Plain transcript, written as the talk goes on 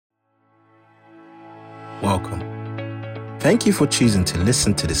welcome. Thank you for choosing to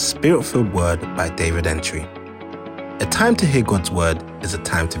listen to the Spirit-filled Word by David Entry. A time to hear God's Word is a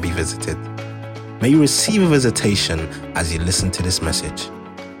time to be visited. May you receive a visitation as you listen to this message.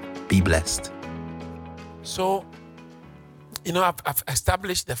 Be blessed. So, I've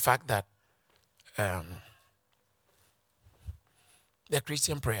established the fact that the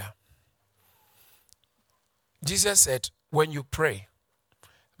Christian prayer. Jesus said, when you pray,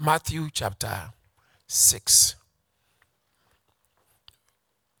 Matthew chapter 6,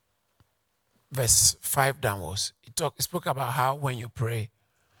 verse 5 downwards, he spoke about how when you pray,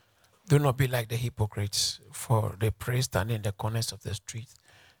 do not be like the hypocrites, for they pray standing in the corners of the street,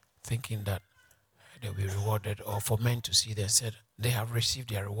 thinking that they'll be rewarded, or for men to see. They said they have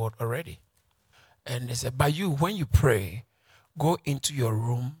received their reward already. And they said, but you, when you pray, go into your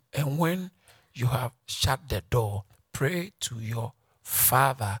room, and when you have shut the door, pray to your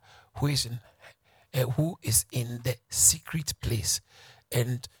Father who is in the secret place,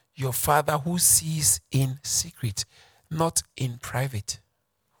 and your Father who sees in secret, not in private.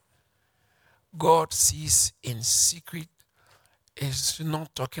 God sees in secret is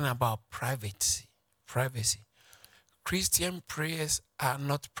not talking about privacy. Christian prayers are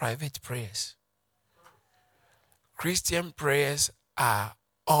not private prayers. Christian prayers are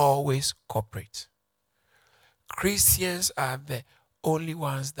always corporate. Christians are the only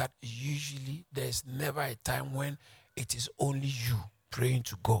ones that usually there's never a time when it is only you praying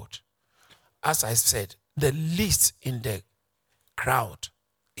to God. As I said, the least in the crowd,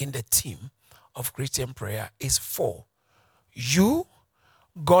 in the team of Christian prayer is 4. You,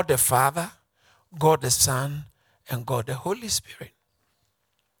 God the Father, God the Son, and God the Holy Spirit.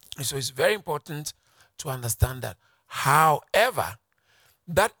 And so it's very important to understand that. However,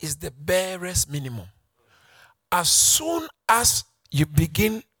 that is the barest minimum. As soon as you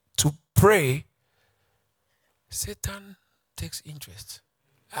begin to pray, Satan takes interest.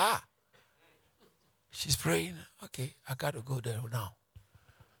 She's praying. Okay, I got to go there now.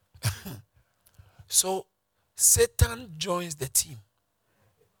 So Satan joins the team.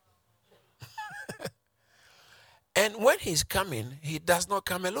 And when he's coming, he does not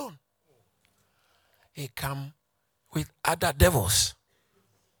come alone. He comes with other devils.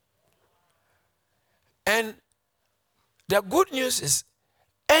 And the good news is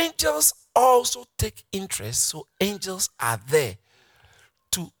angels also take interest. So angels are there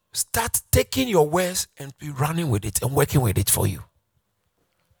to start taking your words and be running with it and working with it for you.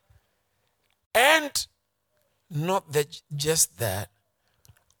 And not just that,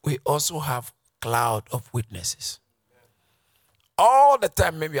 we also have cloud of witnesses. All the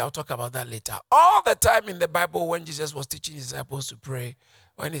time, maybe I'll talk about that later. All the time in the Bible when Jesus was teaching his disciples to pray,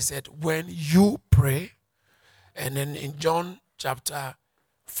 when he said, when you pray, and then in John chapter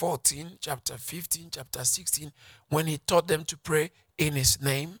 14, chapter 15, chapter 16, when he taught them to pray in his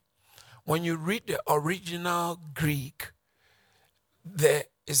name, when you read the original Greek, there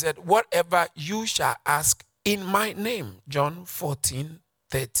he said, whatever you shall ask in my name. John 14,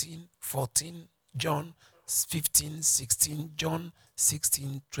 13, 14, John 15, 16, John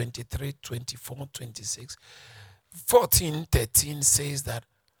 16, 23, 24, 26. 14, 13 says that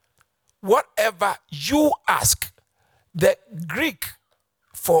whatever you ask, the Greek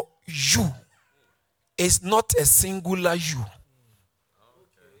for you is not a singular you.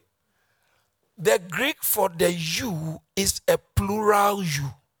 The Greek for the you is a plural you.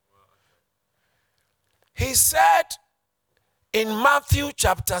 He said in Matthew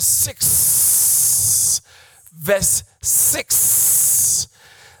chapter 6, verse 6,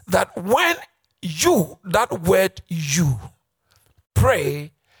 that when you, that word you,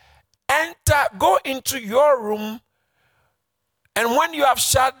 pray, go into your room, and when you have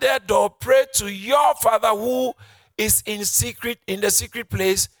shut the door, pray to your Father who is in the secret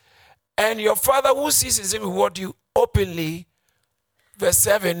place, and your Father who sees in secret reward you openly. Verse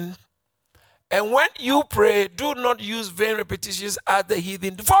 7, and when you pray, do not use vain repetitions as the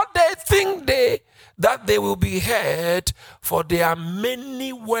heathen, for they think that they will be heard, for there are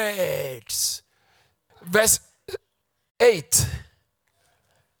many words. Verse 8,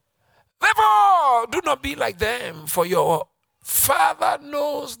 therefore, do not be like them, for your Father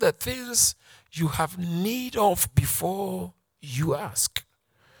knows the things you have need of before you ask.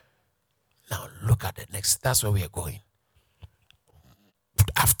 Now look at the next. That's where we are going.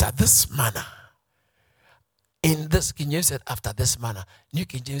 After this manner. In this, King James said, after this manner. New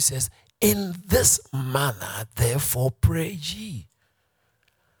King James says, in this manner, therefore pray ye.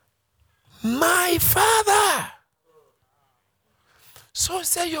 My Father. So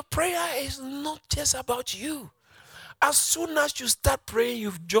say your prayer is not just about you. As soon as you start praying,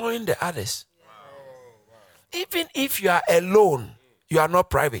 you've joined the others. Even if you are alone, you are not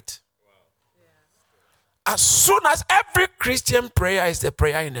private. As soon as every Christian prayer is a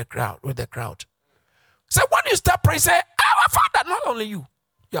prayer in the crowd, with the crowd. So when you start praying, say, our Father, not only you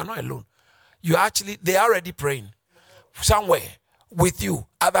are not alone. You actually, they are already praying somewhere with you,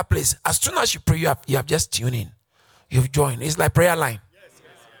 other place. As soon as you pray, you have just tuned in. You've joined. It's like prayer line.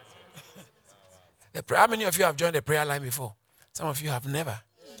 How many of you have joined the prayer line before? Some of you have never.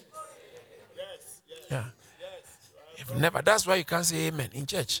 Yeah. You've never. That's why you can't say amen in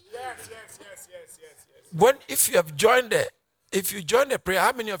church. If you join the prayer,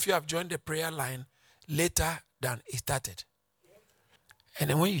 how many of you have joined the prayer line later than it started? And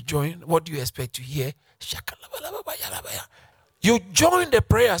then when you join, what do you expect to hear? You join the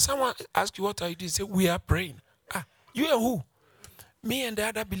prayer. Someone asks you, what are you doing? Say, we are praying. You and who? Me and the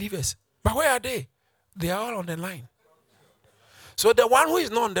other believers. But where are they? They are all on the line. So the one who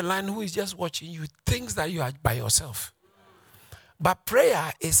is not on the line, who is just watching you, thinks that you are by yourself. But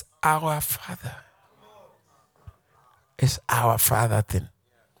prayer is our Father. It's our Father thing.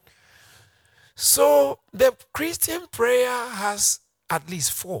 So the Christian prayer has at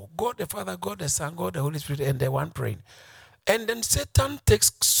least 4. God the Father, God the Son, God the Holy Spirit, and the one praying. And then Satan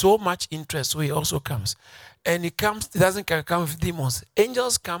takes so much interest, so he also comes. And he doesn't come with demons.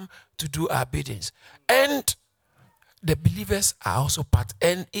 Angels come to do our biddings. And the believers are also part.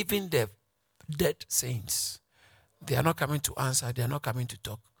 And even the dead saints. They are not coming to answer. They are not coming to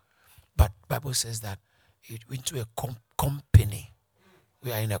talk. But the Bible says that it went to a company.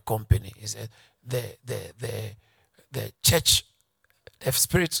 We are in a company. It says the church, the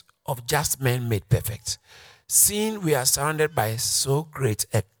spirit of just men made perfect. Seeing we are surrounded by so great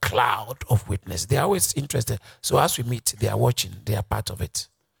a cloud of witness. They are always interested. So as we meet, they are watching. They are part of it.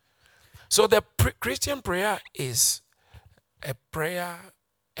 So the Christian prayer is a prayer,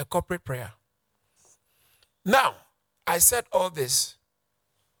 a corporate prayer. Now, I said all this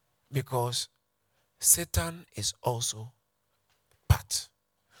because Satan is also part.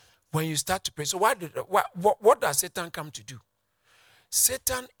 When you start to pray, so what does Satan come to do?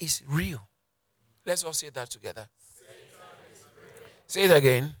 Satan is real. Let's all say that together. Say it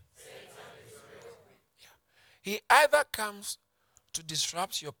again. Yeah. He either comes to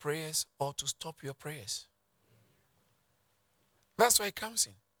disrupt your prayers or to stop your prayers. That's why he comes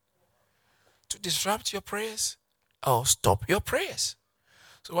in. To disrupt your prayers or stop your prayers.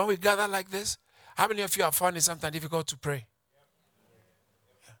 So when we gather like this, how many of you have found it sometimes difficult to pray?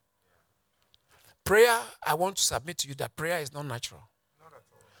 Yeah. Prayer, I want to submit to you that prayer is not natural. Not at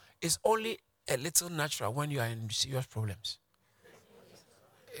all. It's only a little natural when you are in serious problems.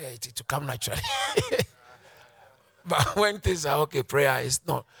 Yeah, it will come naturally. But when things are okay, prayer is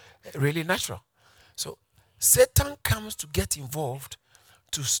not really natural. So Satan comes to get involved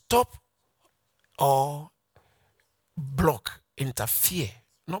to stop or block, interfere,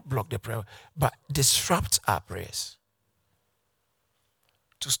 not block the prayer, but disrupt our prayers.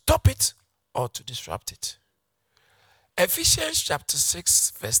 To stop it or to disrupt it. Ephesians chapter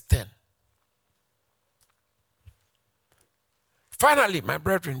 6, verse 10. Finally, my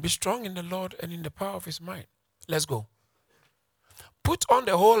brethren, be strong in the Lord and in the power of his might. Let's go. Put on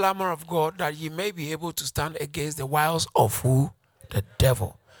the whole armor of God that ye may be able to stand against the wiles of who? The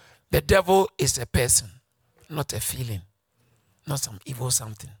devil. The devil is a person, not a feeling, not some evil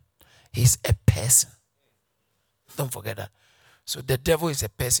something. He's a person. Don't forget that. So the devil is a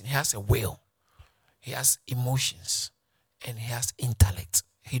person. He has a will. He has emotions. And he has intellect.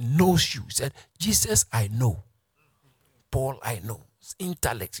 He knows you. He said, Jesus, I know. Paul, I know. It's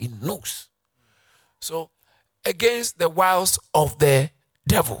intellect. He knows. So, against the wiles of the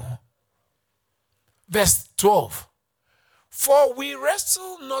devil. Verse 12. For we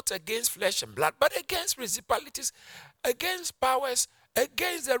wrestle not against flesh and blood, but against principalities, against powers,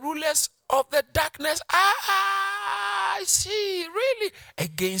 against the rulers of the darkness. I see, really.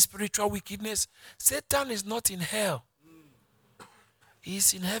 Against spiritual wickedness. Satan is not in hell.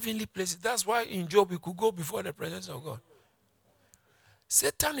 He's in heavenly places. That's why in Job we could go before the presence of God.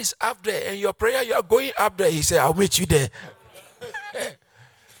 Satan is up there, and your prayer, you are going up there. He said, I'll meet you there.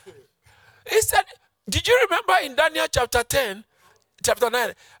 He said, did you remember in Daniel chapter 10, chapter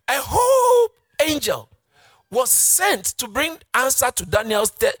 9, a whole angel was sent to bring answer to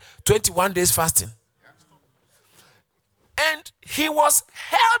Daniel's 21 days fasting. And he was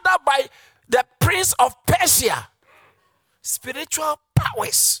held up by the prince of Persia. Spiritual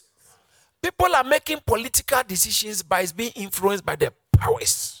powers. People are making political decisions by being influenced by the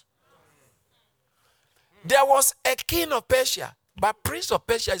powers. There was a king of Persia, but prince of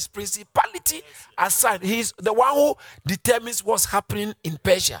Persia is principality aside. He's the one who determines what's happening in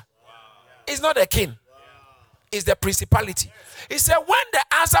Persia. He's not a king. is the principality. He said when the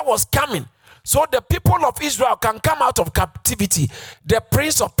answer was coming, so the people of Israel can come out of captivity, the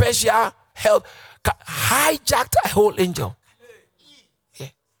prince of Persia hijacked a whole angel. Yeah.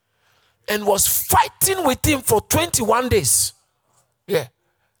 And was fighting with him for 21 days. Yeah.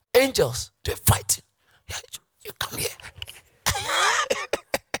 Angels, they're fighting. Yeah, you come here.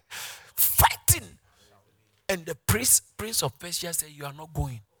 Fighting. And the prince of Persia said, you are not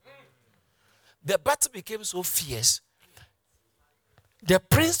going. The battle became so fierce. The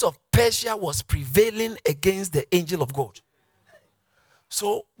prince of Persia was prevailing against the angel of God.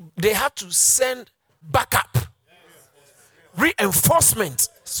 So they had to send backup, reinforcement,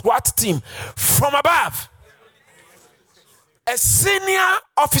 SWAT team from above. A senior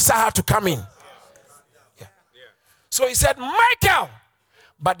officer had to come in. Yeah. So he said, Michael.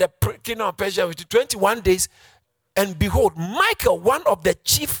 But the king of Persia waited 21 days. And behold, Michael, one of the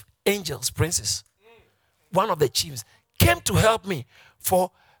chief angels, princes, one of the chiefs, came to help me.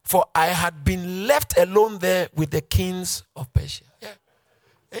 For I had been left alone there with the kings of Persia. Yeah.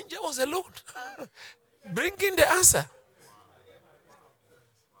 Angel was alone. Bringing the answer.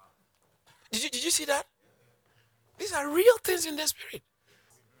 Did you see that? These are real things in the spirit.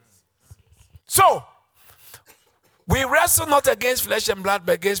 So, we wrestle not against flesh and blood,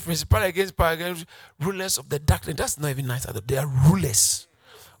 but against principalities, against power, against rulers of the darkness. That's not even nice. They are rulers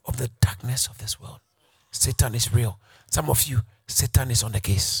of the darkness of this world. Satan is real. Some of you, Satan is on the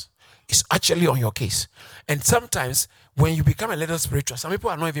case. It's actually on your case. And sometimes, when you become a little spiritual, some people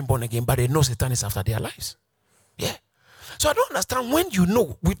are not even born again, but they know Satan is after their lives. Yeah. So I don't understand when you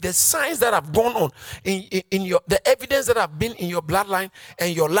know with the signs that have gone on in your the evidence that have been in your bloodline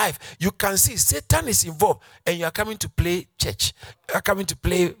and your life, you can see Satan is involved and you are coming to play church. You are coming to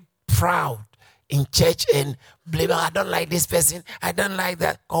play proud in church and blame, I don't like this person, I don't like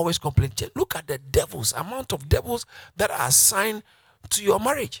that. Always complain. Look at the devils, amount of devils that are assigned to your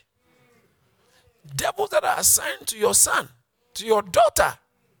marriage. Devils that are assigned to your son, to your daughter,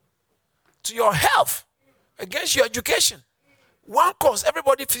 to your health, against your education. One course,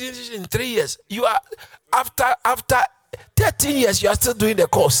 everybody finishes in 3 years. You are after 13 years, you are still doing the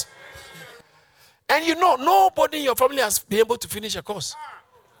course. And you know, nobody in your family has been able to finish a course.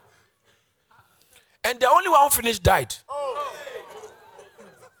 And the only one who finished died.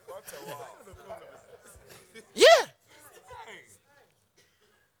 Yeah.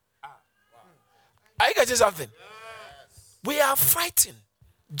 Are you getting something? We are fighting.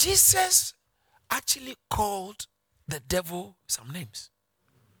 Jesus actually called the devil some names.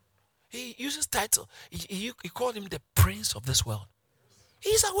 He uses title. He called him the prince of this world.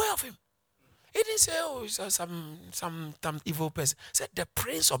 He's aware of him. He didn't say, oh, he's some evil person. He said, the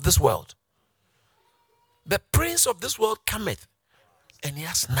prince of this world. The prince of this world cometh, and he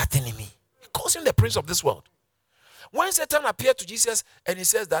has nothing in me. He calls him the prince of this world. When Satan appeared to Jesus and he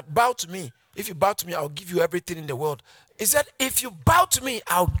says that, bow to me. If you bow to me, I'll give you everything in the world. He said, if you bow to me,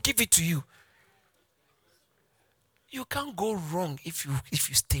 I'll give it to you. You can't go wrong if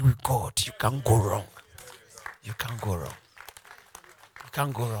you stay with God. You can't go wrong. You can't go wrong. You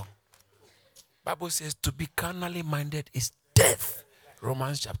can't go wrong. Bible says to be carnally minded is death.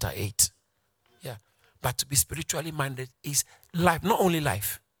 Romans chapter 8. Yeah. But to be spiritually minded is life. Not only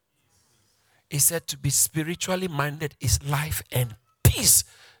life. He said to be spiritually minded is life and peace.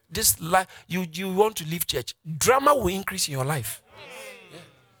 This life, you want to leave church. Drama will increase in your life. Yeah.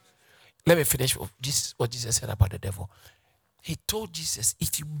 Let me finish with this, what Jesus said about the devil. He told Jesus,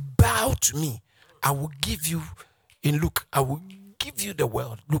 if you bow to me, I will give you, in Luke, I will give you the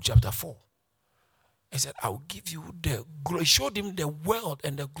world. Luke chapter 4. He said, I will give you the glory. He showed him the world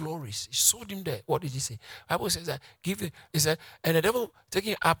and the glories. He showed him the, what did he say? The Bible says that, give it, he said, and the devil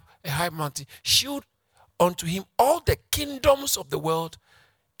taking up a high mountain, showed unto him all the kingdoms of the world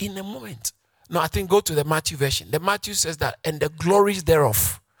in a moment. No, I think go to the Matthew version. The Matthew says that, and the glories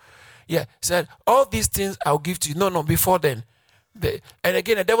thereof. Yeah, said, all these things I'll give to you. No, before then. And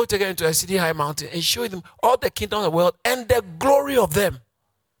again, the devil took him to a city high mountain and showed him all the kingdoms of the world and the glory of them.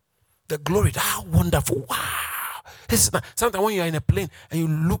 The glory, how wonderful. Wow. Sometimes when you're in a plane and you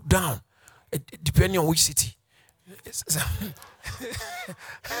look down, depending on which city.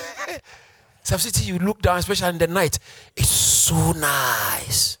 Some city you look down, especially in the night, it's so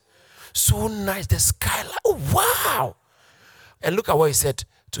nice. So nice. The skyline. Oh, wow. And look at what he said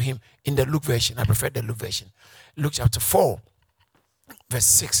to him in the Luke version. I prefer the Luke version. Luke chapter 4, verse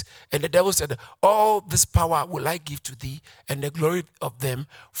 6. And the devil said, all this power will I give to thee, and the glory of them,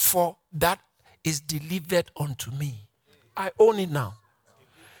 for that is delivered unto me. I own it now.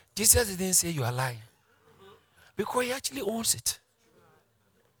 Jesus didn't say you are lying, because he actually owns it.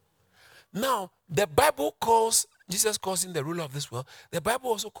 Now, the Bible calls, Jesus calls him the ruler of this world. The Bible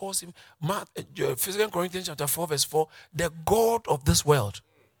also calls him, 2 Corinthians chapter 4, verse 4, the God of this world.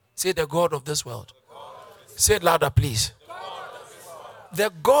 Say the God of this world. Say it louder, please.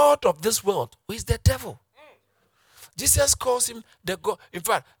 The God of this world, who is the devil. Jesus calls him the God. In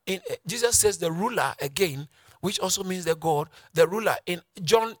fact, Jesus says the ruler again, which also means the God, the ruler in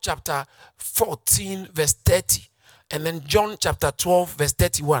John chapter 14, verse 30. And then John chapter 12, verse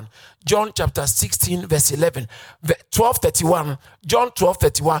 31. John chapter 16, verse 11. 12:31. John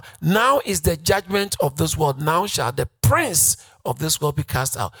 12:31. Now is the judgment of this world. Now shall the prince of this world be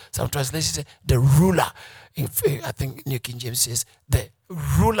cast out. Some translations say the ruler. I think New King James says the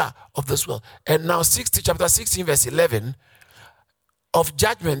ruler of this world. And now chapter 16, verse 11 of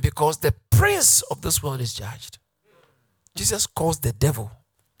judgment, because the prince of this world is judged. Jesus calls the devil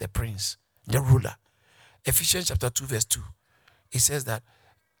the prince, the ruler. Ephesians chapter 2, verse 2. It says that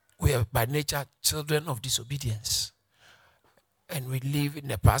we are by nature children of disobedience. And we live in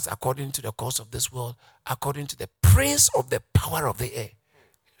the past according to the course of this world, according to the prince of the power of the air.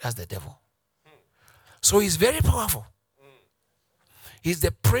 That's the devil. So he's very powerful. He's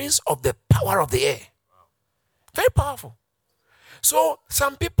the prince of the power of the air. Very powerful. So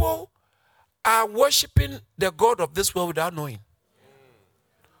some people are worshiping the God of this world without knowing.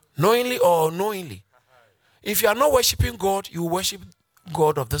 Knowingly or unknowingly. If you are not worshiping God, you worship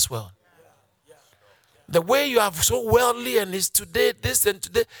God of this world. The way you are so worldly and is today, this and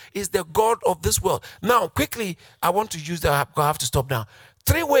today, is the God of this world. Now, quickly, I want to use that. I have to stop now.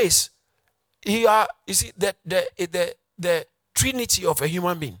 3 ways. You see, the trinity of a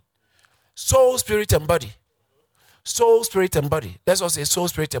human being. Soul, spirit, and body. Soul, spirit, and body. Let's all say soul,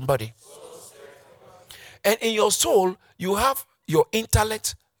 spirit, and body. And in your soul, you have your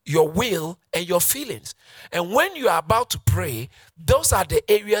intellect, your will, and your feelings. And when you are about to pray, those are the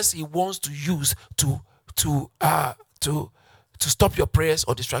areas he wants to use to stop your prayers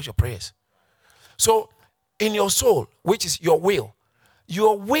or distract your prayers. So in your soul, which is your will,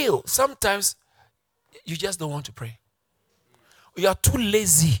 sometimes you just don't want to pray. You are too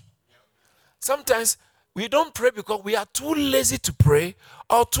lazy. Sometimes we don't pray because we are too lazy to pray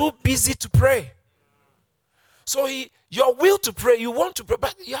or too busy to pray. So your will to pray, you want to pray,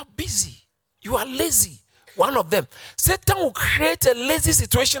 but you are busy. You are lazy. One of them. Satan will create a lazy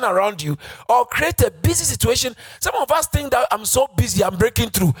situation around you or create a busy situation. Some of us think that I'm so busy, I'm breaking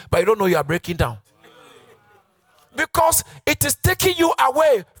through, but you don't know you are breaking down. Because it is taking you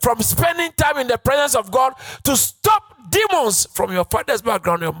away from spending time in the presence of God to stop demons from your father's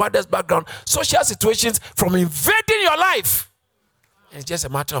background, your mother's background, social situations from invading your life. It's just a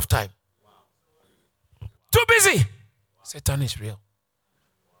matter of time. Too busy. Satan is real.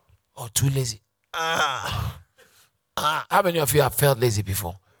 Or too lazy. How many of you have felt lazy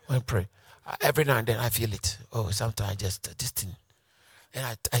before when you pray? Every now and then I feel it. Oh, sometimes I just, this thing.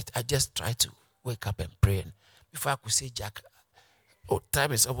 And I just try to wake up and pray. And before I could say, Jack,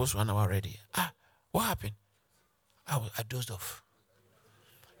 time is almost 1 hour already. What happened? I dozed off.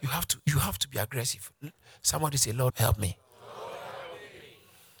 You have to be aggressive. Somebody say, Lord, help me.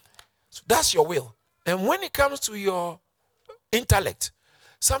 So that's your will. And when it comes to your intellect,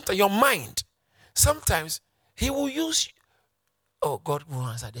 sometimes your mind, sometimes he will use, God will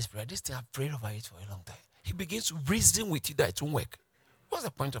answer this prayer. This thing I've prayed over it for a long time. He begins to reason with you that it won't work. What's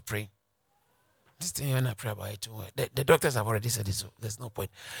the point of praying? This thing when I pray about it won't work. The doctors have already said it, so there's no point.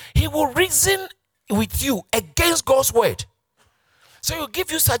 He will reason with you against God's word. So he'll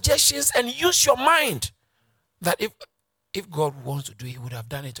give you suggestions and use your mind that if God wants to do it, he would have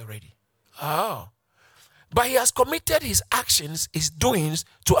done it already. But he has committed his actions, his doings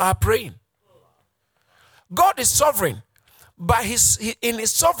to our praying. God is sovereign, but in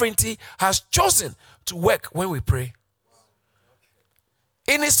his sovereignty has chosen to work when we pray.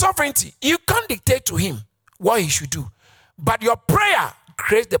 In his sovereignty, you can't dictate to him what he should do, but your prayer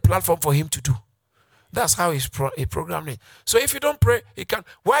creates the platform for him to do. That's how he programmed it. So if you don't pray, he can't.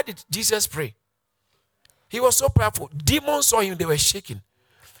 Why did Jesus pray? He was so powerful. Demons saw him, they were shaking.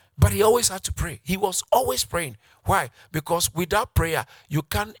 But he always had to pray. He was always praying. Why? Because without prayer, you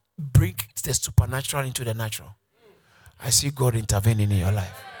can't bring the supernatural into the natural. I see God intervening in your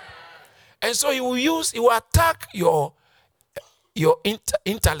life. And so he will attack your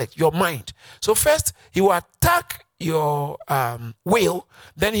intellect, your mind. So first, he will attack your will.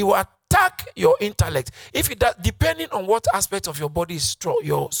 Then he will attack your intellect. If it does, depending on what aspect of your body is strong,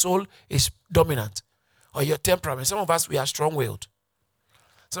 your soul is dominant, or your temperament. Some of us, we are strong-willed.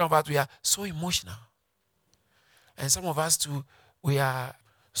 Some of us, we are so emotional. And some of us, too, we are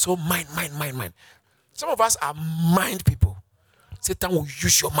so mind. Some of us are mind people. Satan will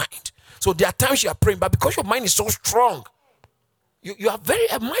use your mind. So there are times you are praying, but because your mind is so strong, you are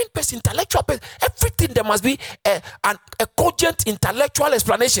a mind person, intellectual person. Everything there must be a cogent intellectual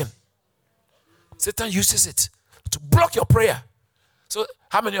explanation. Satan uses it to block your prayer. So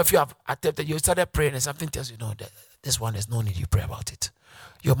how many of you have attempted, you started praying and something tells you, no, that this one, there's no need you pray about it.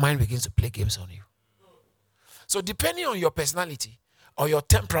 Your mind begins to play games on you. So depending on your personality or your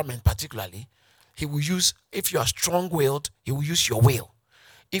temperament particularly, he will use, if you are strong-willed, he will use your will.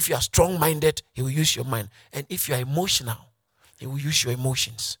 If you are strong-minded, he will use your mind. And if you are emotional, he will use your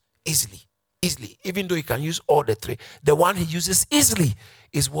emotions easily. Even though he can use all the three. The one he uses easily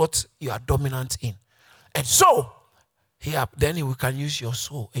is what you are dominant in. And so, then he can use your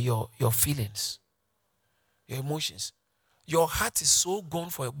soul, your feelings, your emotions. Your heart is so gone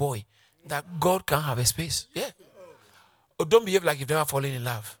for a boy that God can have a space. Yeah. Or don't behave like you've never fallen in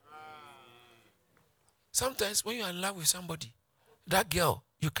love. Sometimes when you are in love with somebody, that girl,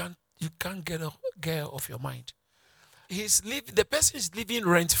 you can't get her off your mind. The person is living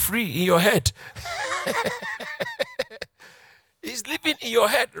rent-free in your head. He's living in your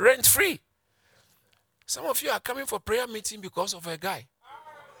head rent-free. Some of you are coming for prayer meeting because of a guy.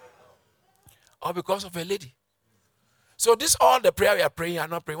 Or because of a lady. So this all the prayer we are praying, you are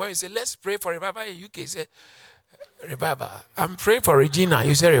not praying. When you say, let's pray for revival in UK, you say, revival. I'm praying for Regina.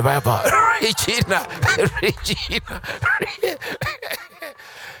 You say revival. Regina.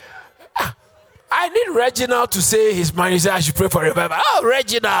 I need Reginald to say his mind. He said, I should pray for revival. Oh,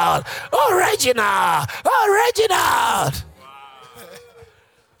 Reginald. Oh, Reginald. Oh, Reginald.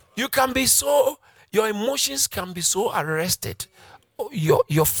 You can be your emotions can be so arrested.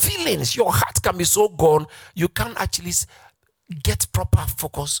 Your feelings, your heart can be so gone, you can't actually get proper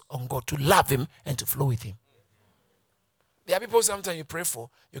focus on God to love him and to flow with him. There are people sometimes you pray for,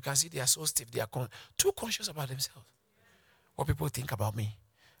 you can see they are so stiff, they are too conscious about themselves. What people think about me.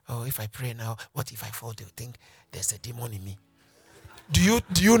 Oh, if I pray now, what if I fall? They'll think there's a demon in me. Do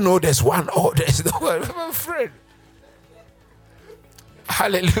you know there's one? Oh, there's no one, my friend.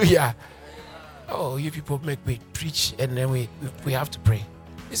 Hallelujah. Oh, you people make me preach and then we have to pray.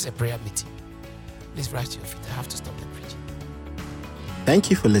 This is a prayer meeting. Please rise to your feet. I have to stop the preaching. Thank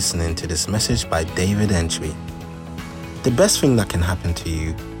you for listening to this message by David Entry. The best thing that can happen to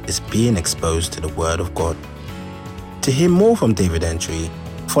you is being exposed to the Word of God. To hear more from David Entry,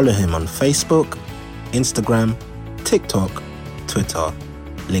 follow him on Facebook, Instagram, TikTok, Twitter,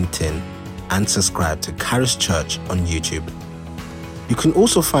 LinkedIn, and subscribe to Charis Church on YouTube. You can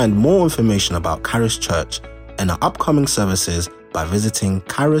also find more information about Charis Church and our upcoming services by visiting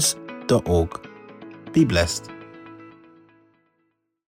charis.org. Be blessed.